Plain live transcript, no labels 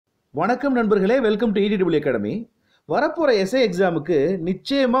வணக்கம் நண்பர்களே, welcome to EDW academy. வரப்போகிற எஸ்ஐ எக்ஸாமுக்கு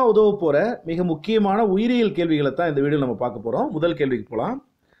நிச்சயமாக உதவ போகிற மிக முக்கியமான உயிரியல் கேள்விகளை தான் இந்த வீடியோவில் நம்ம பார்க்க போகிறோம். முதல் கேள்விக்கு போகலாம்.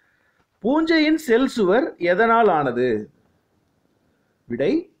 பூஞ்சையின் செல் சுவர் எதனால் ஆனது?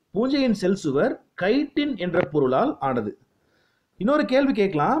 விடை: பூஞ்சையின் செல் சுவர் கைட்டின் என்ற பொருளால் ஆனது. இன்னொரு கேள்வி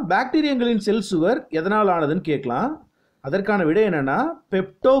கேட்கலாம், பாக்டீரியங்களின் செல் சுவர் எதனால் ஆனதுன்னு கேட்கலாம். அதற்கான விடை என்னன்னா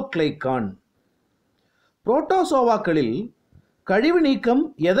பெப்டோக்ளைகான். புரோட்டோசோவாக்களில் கழிவு நீக்கம்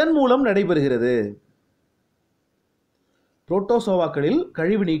எதன் மூலம் நடைபெறுகிறது? புரோட்டோசோவாக்களில்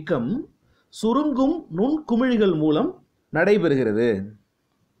கழிவு நீக்கம் சுருங்கும் நுண்குமிழிகள் மூலம் நடைபெறுகிறது.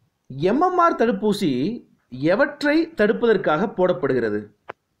 MMR தடுப்பூசி எவற்றை தடுப்பதற்காக போடப்படுகிறது?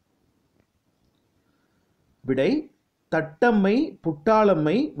 விடை: தட்டம்மை,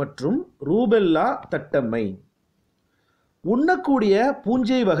 புட்டாளம்மை மற்றும் ரூபெல்லா தட்டம்மை. உண்ணக்கூடிய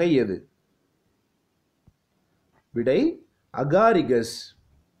பூஞ்சை வகை எது? விடை: அகாரிகஸ்.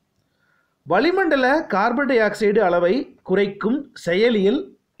 வளிமண்டல கார்பன் டை ஆக்சைடு அளவை குறைக்கும் செயலியல்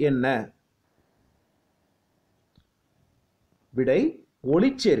என்ன? விடை: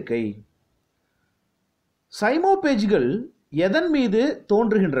 ஒளிச்சேர்க்கை. சைமோபேஜ்கள் எதன் மீது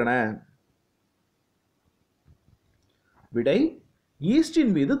தோன்றுகின்றன? விடை: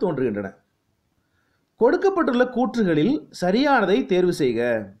 ஈஸ்டின் மீது தோன்றுகின்றன. கொடுக்கப்பட்டுள்ள கூற்றுகளில் சரியானதை தேர்வு செய்க.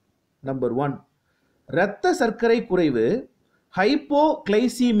 நம்பர் 1, இரத்த சர்க்கரை குறைவு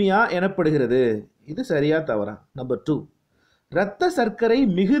ஹைப்போகிளைசீமியா எனப்படுகிறது. இது சரியா தவறா? நம்பர் 2, இரத்த சர்க்கரை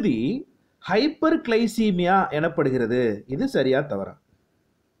மிகுதி ஹைப்பர் கிளைசீமியா எனப்படுகிறது. இது சரியா தவறா?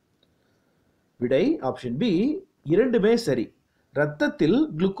 விடை: ஆப்ஷன் பி, இரண்டுமே சரி. இரத்தத்தில்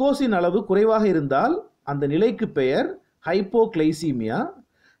குளுக்கோஸின் அளவு குறைவாக இருந்தால் அந்த நிலைக்கு பெயர் ஹைப்போகிளைசீமியா.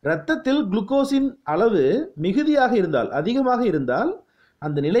 இரத்தத்தில் குளுக்கோஸின் அளவு மிகுதியாக இருந்தால், அதிகமாக இருந்தால்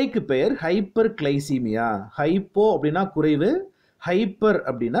அந்த நிலைக்கு பெயர் ஹைப்பர் கிளைசீமியா. ஹைப்போ அப்படின்னா குறைவு, ஹைப்பர்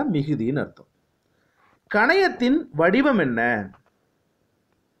அப்படின்னா மிகுதின்னு அர்த்தம். கணையத்தின் வடிவம் என்ன?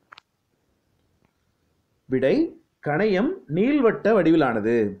 விடை: கணையம் நீள்வட்ட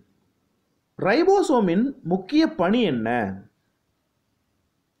வடிவிலானது. ரைபோசோமின் முக்கிய பணி என்ன?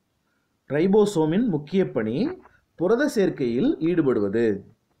 ரைபோசோமின் முக்கிய பணி புரத சேர்க்கையில் ஈடுபடுவது.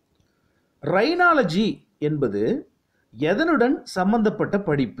 ரைனாலஜி என்பது எதனுடன் சம்பந்தப்பட்ட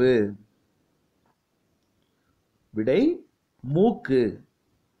படிப்பு? விடை: மூக்கு.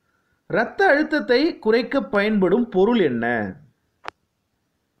 இரத்த அழுத்தத்தை குறைக்க பயன்படும் பொருள் என்ன?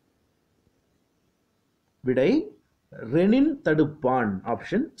 விடை: ரெனின் தடுப்பான்.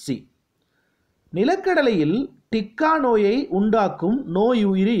 Option C. நிலக்கடலையில் டிக்கா நோயை உண்டாக்கும்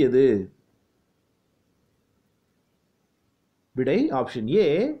நோயுயிரி எது? விடை: ஆப்ஷன் ஏ,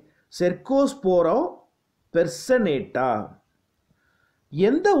 செர்கோஸ்போரா பெர்சனேட்டா.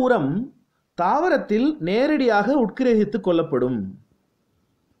 எந்த உரம் தாவரத்தில் நேரடியாக உட்கிரகித்துக் கொள்ளப்படும்?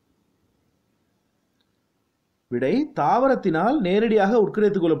 விடை: தாவரத்தினால் நேரடியாக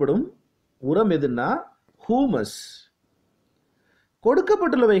உட்கிரகித்துக் கொள்ளப்படும் உரம் எதுன்னா ஹூமஸ்.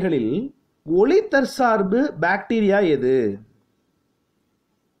 கொடுக்கப்பட்டுள்ளவைகளில் ஒளி தற்சார்பு பாக்டீரியா எது?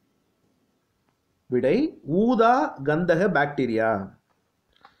 விடை: ஊதா கந்தக பாக்டீரியா.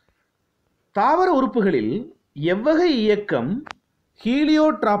 தாவர உறுப்புகளில் எவ்வகை இயக்கம்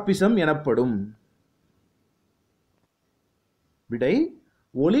ஹீலியோட்ராபிசம் எனப்படும்? விடை: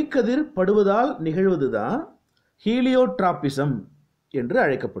 ஒளிக்கதிர் படுவதால் நிகழ்வதுதான் ஹீலியோட்ராபிசம் என்று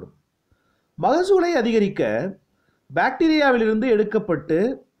அழைக்கப்படும். மகசூலை அதிகரிக்க பாக்டீரியாவிலிருந்து எடுக்கப்பட்டு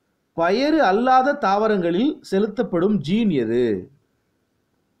பயறு அல்லாத தாவரங்களில் செலுத்தப்படும் ஜீன் எது?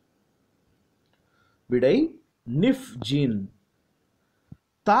 விடை: நிஃப் ஜீன்.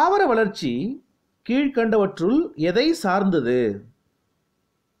 தாவர வளர்ச்சி கீழ்கண்டவற்றுள் எதை சார்ந்தது?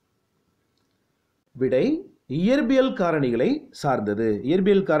 விடை: இயற்பியல் காரணிகளை சார்ந்தது.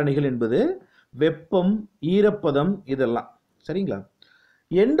 இயற்பியல் காரணிகள் என்பது வெப்பம், ஈரப்பதம், இதெல்லாம். சரிங்களா?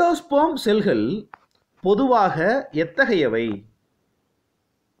 எண்டோஸ்போம் செல்கள் பொதுவாக எத்தகையவை?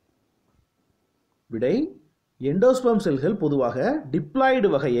 விடை: எண்டோஸ்போம் செல்கள் பொதுவாக டிப்ளாய்டு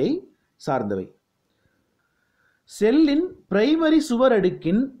வகையை சார்ந்தவை. செல்லின் பிரைமரி சுவர்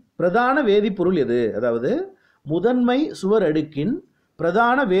அடுக்கின் பிரதான வேதிப்பொருள் எது? அதாவது முதன்மை சுவர் அடுக்கின்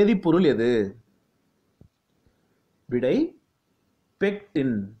பிரதான வேதிப்பொருள் எது? விடை: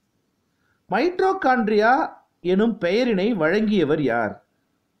 பெக்டின். மைட்டோகாண்ட்ரியா எனும் பெயரினை வழங்கியவர் யார்?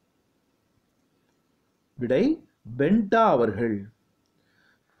 விடை: பென்டா அவர்கள்.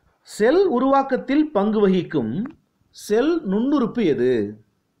 செல் உருவாக்கத்தில் பங்கு வகிக்கும் செல் நுண்ணுறுப்பு எது?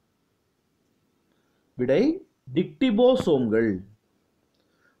 விடை: டிக்டிபோசோம்கள்.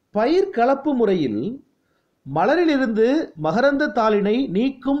 பயிர் கலப்பு முறையில் மலரிலிருந்து மகரந்த தாளினை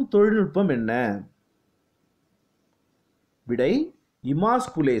நீக்கும் தொழில்நுட்பம் என்ன? விடை: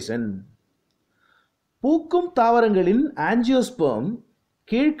 இமாஸ்குலேஷன். பூக்கும் தாவரங்களின் ஆஞ்சியோஸ்பெர்ம்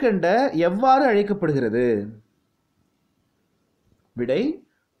கீழ்க்கண்ட எவ்வாறு அழைக்கப்படுகிறது? விடை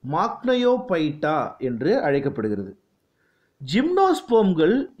மாக்னயோபைட்டா என்று அழைக்கப்படுகிறது.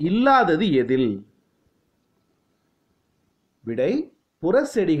 ஜிம்னோஸ்பெர்ம்கள் இல்லாதது எதில்? விடை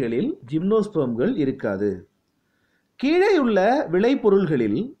புறச்செடிகளில் ஜிம்னோஸ்பெர்ம்கள் இருக்காது. கீழேயுள்ள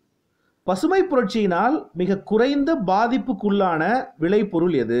விளைபொருள்களில் பசுமை புரட்சியினால் மிக குறைந்த பாதிப்புக்குள்ளான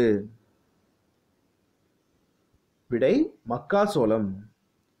விளைபொருள் எது? விடை மக்காசோளம்.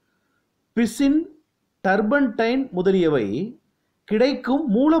 பிசின், டர்பன்டைன் முதலியவை கிடைக்கும்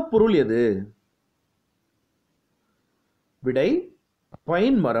மூலப்பொருள் எது? விடை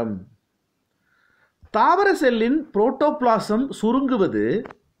பைன் மரம். தாவர செல்லின் புரோட்டோபிளாசம் சுருங்குவது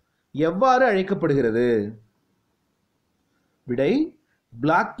எவ்வாறு அழைக்கப்படுகிறது? விடை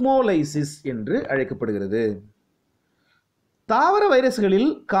பிளாக்மோலைசிஸ் என்று அழைக்கப்படுகிறது. தாவர வைரஸ்களில்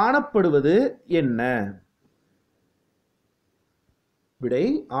காணப்படுவது என்ன?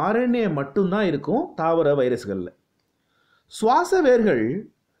 விடை RNA மட்டும்தான் இருக்கும் தாவர வைரஸ்கள்ல. சுவாச வேர்கள்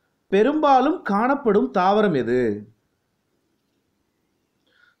பெரும்பாலும் காணப்படும் தாவரம் எது?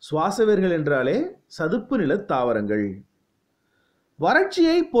 சுவாச வேர்கள் என்றாலே சதுப்பு நில தாவரங்கள்.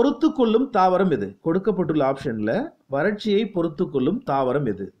 வறட்சியை பொறுத்து கொள்ளும் தாவரம் எது? கொடுக்கப்பட்டுள்ள ஆப்ஷன்ல வறட்சியை பொறுத்து கொள்ளும் தாவரம்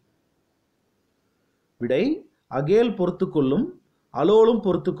எது? விடை அகேல் பொறுத்து கொள்ளும், அலோலும்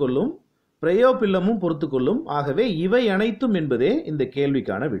பொறுத்து கொள்ளும், பிரயோபில்லமும் பொறுத்து கொள்ளும். ஆகவே இவை அனைத்தும் என்பதே இந்த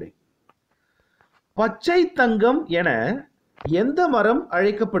கேள்விக்கான விடை. பச்சை தங்கம் என எந்த மரம்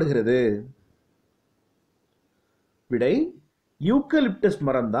அழைக்கப்படுகிறது? விடை யூக்கலிப்டஸ்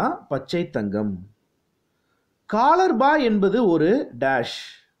மரம் தான் பச்சை தங்கம். காலர்பா என்பது ஒரு டேஷ்.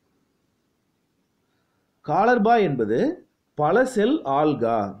 காலர்பா என்பது பல செல்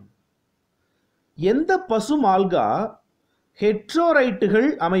ஆல்கா. எந்த பசும் ஆல்கா ஹெட்ரோரைட்டுகள்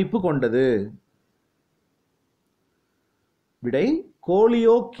அமைப்பு கொண்டது? விடை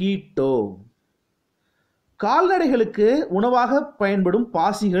கோலியோகீட்டோ. கால்நடைகளுக்கு உணவாக பயன்படும்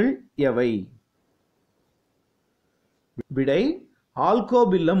பாசிகள் எவை? விடை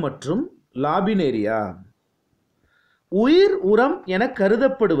ஆல்கோபில்லம் மற்றும் லாபினேரியா. உயிர் உரம் என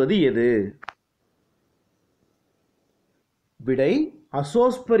கருதப்படுவது எது? விடை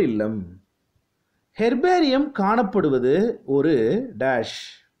அசோஸ்பரில்லம். ஹெர்பேரியம் காணப்படுவது ஒரு டேஷ்.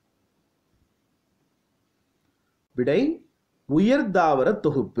 விடை உயர்தாவர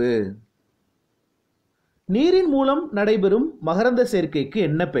தொகுப்பு. நீரின் மூலம் நடைபெறும் மகரந்த சேர்க்கைக்கு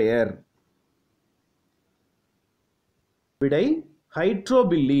என்ன பெயர்? விடை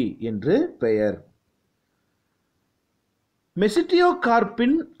ஹைட்ரோபில்லி என்று பெயர்.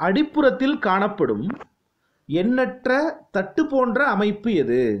 மெசிட்டியோகார்ப்பின் அடிப்புறத்தில் காணப்படும் எண்ணற்ற தட்டு போன்ற அமைப்பு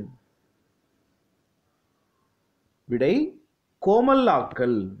எது? விடை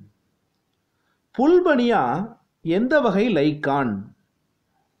கோமல்லாக்கள். புல்பனியா எந்த வகை லைக்கான்?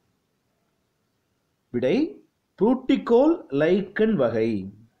 விடை புரூட்டிகோல் லைக்கன் வகை.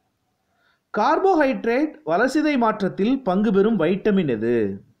 கார்போஹைட்ரேட் வளர்சிதை மாற்றத்தில் பங்கு பெறும் வைட்டமின் எது?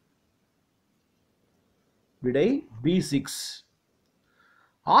 விடை B6.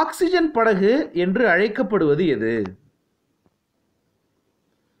 ஆக்சிஜன் படகு என்று அழைக்கப்படுவது எது?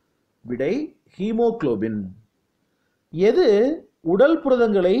 விடை ஹீமோகுளோபின். எது உடல்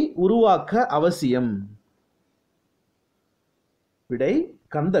புரதங்களை உருவாக்க அவசியம்? விடை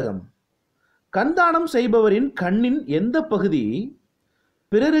கந்தகம். கண்தானம் செய்பவரின் கண்ணின் எந்த பகுதி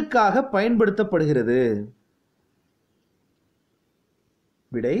பிறருக்காக பயன்படுத்தப்படுகிறது?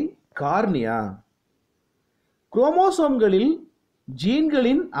 விடை கார்னியா. குரோமோசோம்களில்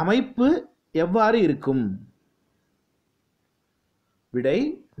ஜீன்களின் அமைப்பு எவ்வாறு இருக்கும்? விடை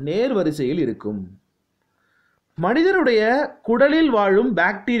நேர் வரிசையில் இருக்கும். மனிதனுடைய குடலில் வாழும்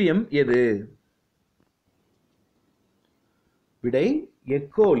பாக்டீரியம் எது? விடை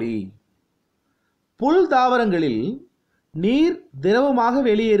எக்கோலி. புல் தாவரங்களில் நீர் திரவமாக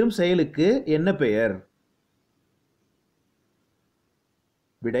வெளியேறும் செயலுக்கு என்ன பெயர்?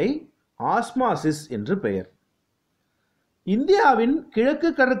 விடை ஆஸ்மாசிஸ் என்று பெயர். இந்தியாவின் கிழக்கு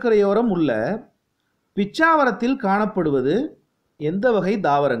கடற்கரையோரம் உள்ள பிச்சாவரத்தில் காணப்படுவது எந்த வகை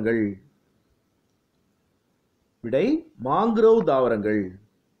தாவரங்கள்? விடை மாங்குரோவ் தாவரங்கள்.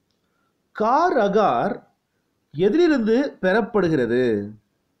 கார் அகார் எதிலிருந்து பெறப்படுகிறது?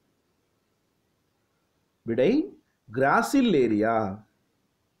 விடை கிராசில்லேரியா.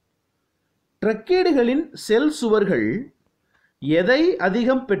 ட்ரக்கேடுகளின் செல் சுவர்கள் எதை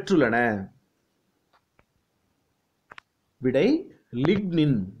அதிகம் பெற்றுள்ளன? விடை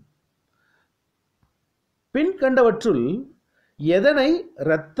லிக்னின். பின்கண்டவற்றுள் எதனை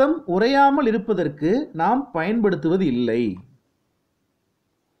இரத்தம் உறையாமல் இருப்பதற்கு நாம் பயன்படுத்துவது இல்லை?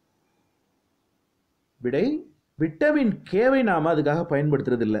 விடை விட்டமின் கேவை நாம் அதுக்காக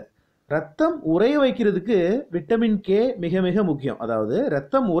பயன்படுத்துறது இல்லை. ரத்தம் உறைய வைக்கிறதுக்கு விட்டமின் கே மிக மிக முக்கியம். அதாவது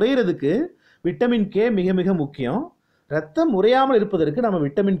ரத்தம் உறையிறதுக்கு விட்டமின் கே மிக மிக முக்கியம். ரத்தம் உறையாமல் இருப்பதற்கு நம்ம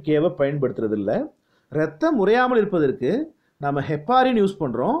விட்டமின் கேவை பயன்படுத்துறது இல்லை. ரத்தம் உறையாமல் இருப்பதற்கு நம்ம ஹெப்பாரின் யூஸ்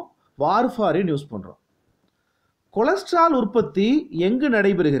பண்ணுறோம், வார்ஃபாரின் யூஸ் பண்ணுறோம். கொலஸ்ட்ரால் உற்பத்தி எங்கு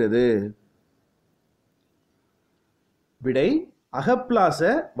நடைபெறுகிறது? விடை அகப்பிளாச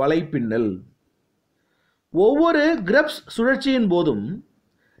வலைப்பின்னல். ஒவ்வொரு கிரெப்ஸ் சுழற்சியின் போதும்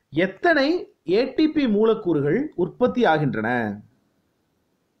எத்தனை ஏடிபி மூலக்கூறுகள் உற்பத்தி ஆகின்றன?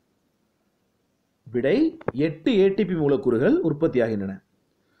 விடை 8 ஏடிபி மூலக்கூறுகள் உற்பத்தி ஆகின்றன.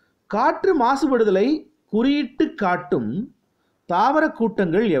 காற்று மாசுபடுதலை குறியிட்டு காட்டும் தாவர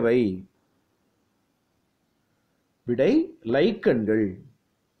கூட்டங்கள் எவை? விடை லைக்கன்கள்.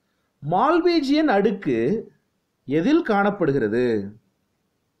 மால்பீஜியன் அடுக்கு எதில் காணப்படுகிறது?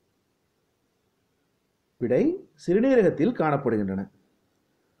 விடை சிறுநீரகத்தில் காணப்படுகின்றன.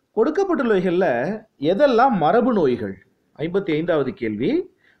 கொடுக்கப்பட்டுள்ளவைகளில் எதெல்லாம் மரபு நோய்கள்? 55வது கேள்வி.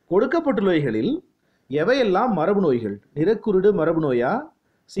 கொடுக்கப்பட்டுள்ளவைகளில் எவையெல்லாம் மரபு நோய்கள்? நிறக்குருடு மரபு நோயா,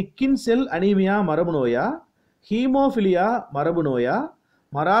 சிக்கின் செல் அனீமியா மரபு நோயா, ஹீமோஃபிலியா மரபு நோயா,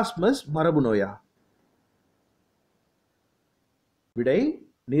 மராஸ்மஸ் மரபு நோயா? விடை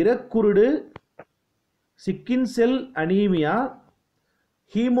நிறக்குருடு, சிக்கின் செல் அனீமியா,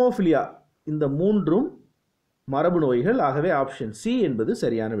 ஹீமோஃபிலியா இந்த மூன்றும் மரபு நோய்கள். ஆகவே ஆப்ஷன் சி என்பது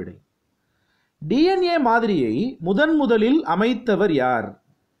சரியான விடை. டிஎன்ஏ மாதிரியை முதலில் அமைத்தவர் யார்?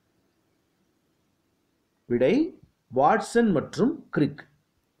 விடை வாட்சன் மற்றும் கிரிக்.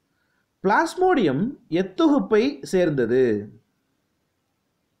 பிளாஸ்மோடியம் எத்தொகுப்பை சேர்ந்தது?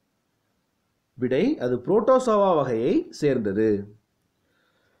 விடை அது புரோட்டோசோவா வகையை சேர்ந்தது.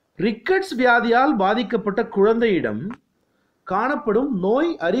 ரிக்கட்ஸ் வியாதியால் பாதிக்கப்பட்ட குழந்தையிடம் காணப்படும்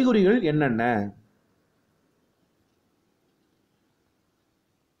நோய் அறிகுறிகள் என்னென்ன?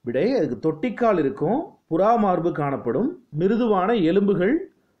 விடை அதுக்கு தொட்டிக்கால் இருக்கும், புறா மார்பு காணப்படும், மிருதுவான எலும்புகள்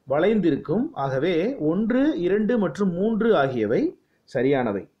வளைந்திருக்கும். ஆகவே 1, 2 மற்றும் 3 ஆகியவை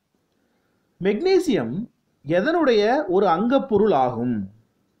சரியானவை. மெக்னீசியம் எதனுடைய ஒரு அங்கப்பொருள் ஆகும்?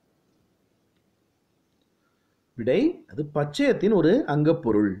 விடை அது பச்சையத்தின் ஒரு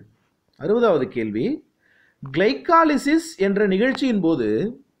அங்கப்பொருள். 60வது கேள்வி. கிளைகாலிசிஸ் என்ற நிகழ்ச்சியின் போது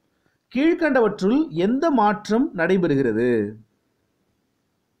கீழ்கண்டவற்றுள் எந்த மாற்றம் நடைபெறுகிறது?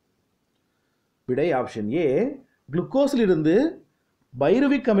 விடை ஆப்ஷன் ஏ. குளுக்கோஸிலிருந்து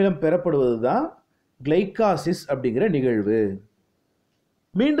பைருவிக் அமிலம் பெறப்படுவது தான் கிளைகாசிஸ் அப்படிங்கிற நிகழ்வு.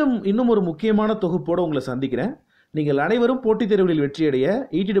 மீண்டும் இன்னும் ஒரு முக்கியமான தொகுப்போடு உங்களை சந்திக்கிறேன். நீங்கள் அனைவரும் போட்டித் தேர்வுகளில் வெற்றியடைய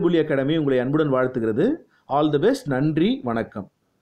ETW அகாடமி உங்களை அன்புடன் வாழ்த்துகிறது. All the best. நன்றி, வணக்கம்.